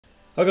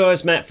Hi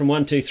guys, Matt from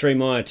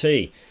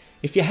 123myIT.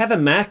 If you have a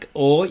Mac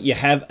or you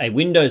have a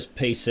Windows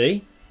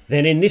PC,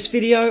 then in this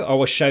video I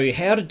will show you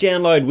how to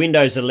download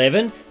Windows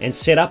 11 and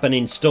set up an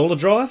installer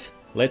drive.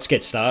 Let's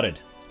get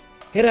started.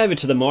 Head over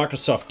to the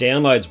Microsoft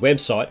Downloads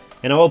website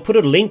and I will put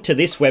a link to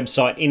this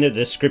website in the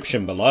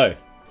description below.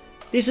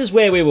 This is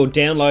where we will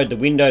download the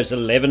Windows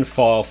 11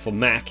 file for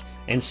Mac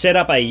and set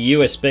up a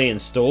USB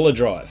installer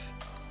drive.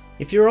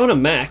 If you're on a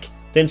Mac,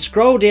 then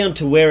scroll down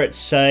to where it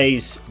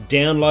says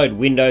Download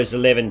Windows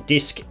 11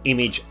 Disk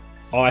Image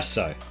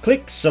ISO.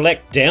 Click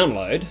Select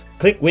Download,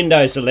 click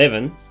Windows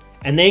 11,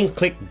 and then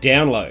click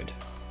Download.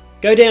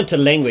 Go down to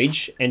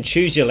Language and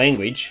choose your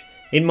language.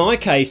 In my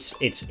case,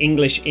 it's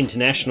English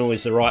International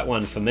is the right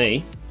one for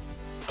me.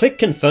 Click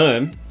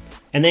Confirm,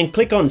 and then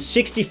click on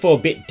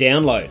 64-bit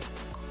download.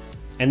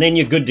 And then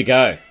you're good to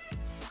go.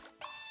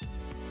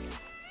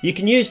 You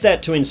can use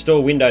that to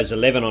install Windows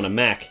 11 on a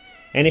Mac.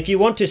 And if you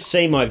want to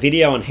see my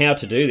video on how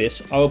to do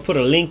this, I will put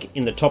a link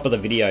in the top of the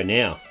video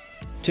now.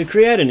 To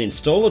create an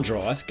installer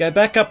drive, go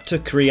back up to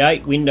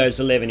Create Windows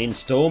 11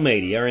 Install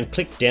Media and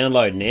click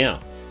Download Now.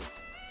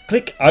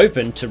 Click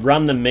Open to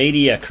run the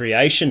media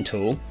creation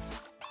tool,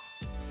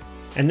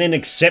 and then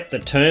accept the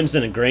terms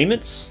and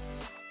agreements.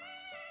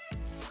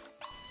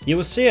 You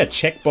will see a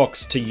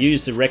checkbox to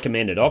use the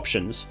recommended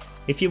options.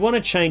 If you want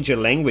to change your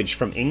language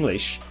from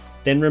English,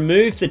 then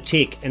remove the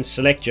tick and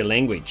select your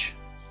language.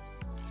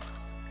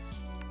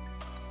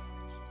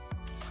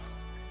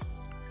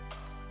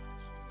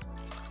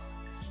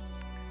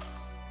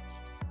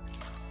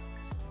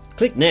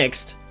 Click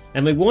Next,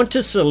 and we want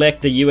to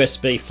select the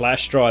USB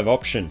flash drive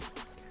option.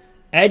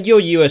 Add your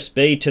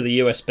USB to the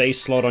USB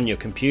slot on your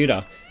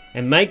computer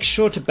and make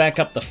sure to back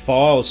up the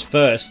files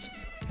first,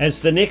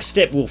 as the next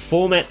step will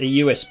format the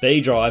USB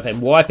drive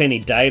and wipe any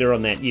data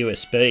on that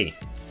USB.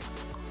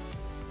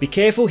 Be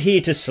careful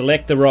here to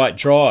select the right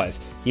drive.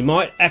 You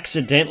might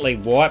accidentally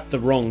wipe the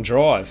wrong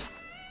drive.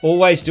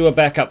 Always do a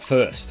backup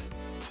first.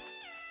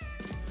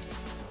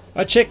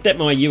 I checked that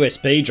my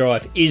USB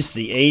drive is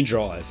the E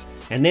drive.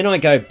 And then I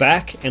go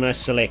back and I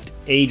select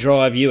E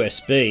drive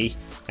USB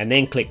and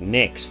then click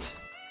Next.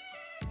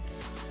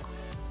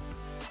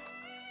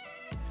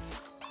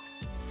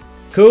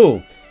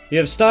 Cool, you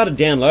have started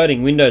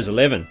downloading Windows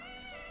 11.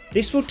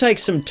 This will take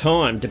some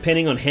time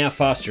depending on how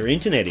fast your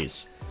internet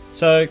is.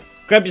 So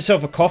grab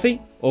yourself a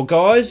coffee, or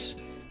guys,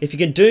 if you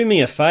can do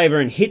me a favour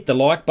and hit the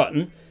like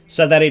button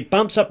so that it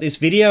bumps up this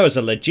video as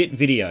a legit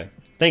video.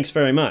 Thanks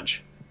very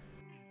much.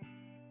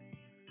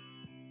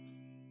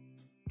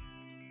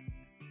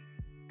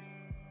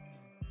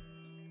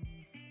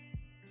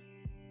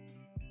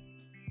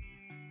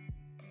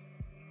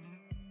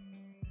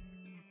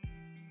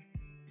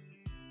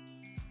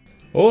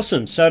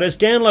 Awesome, so it has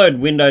downloaded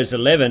Windows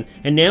 11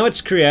 and now it's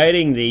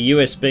creating the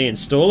USB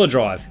installer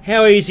drive.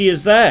 How easy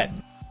is that?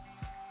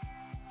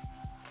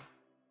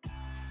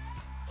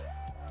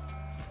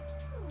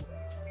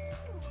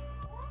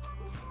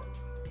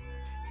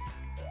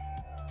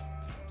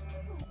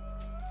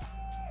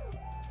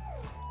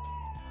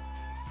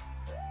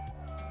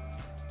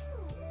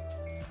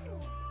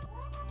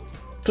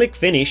 Click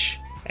Finish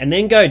and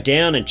then go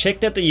down and check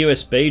that the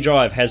USB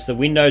drive has the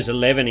Windows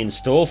 11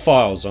 install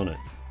files on it.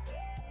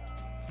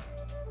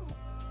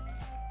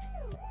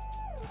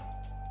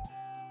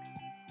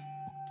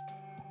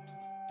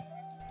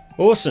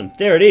 Awesome,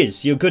 there it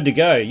is, you're good to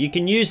go. You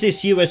can use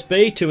this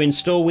USB to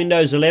install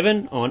Windows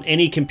 11 on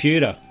any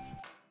computer.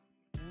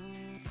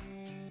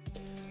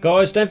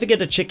 Guys, don't forget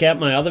to check out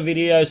my other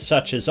videos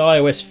such as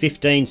iOS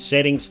 15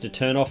 settings to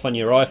turn off on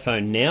your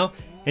iPhone now.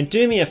 And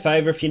do me a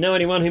favour, if you know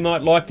anyone who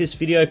might like this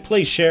video,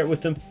 please share it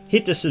with them,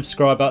 hit the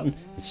subscribe button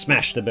and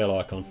smash the bell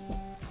icon.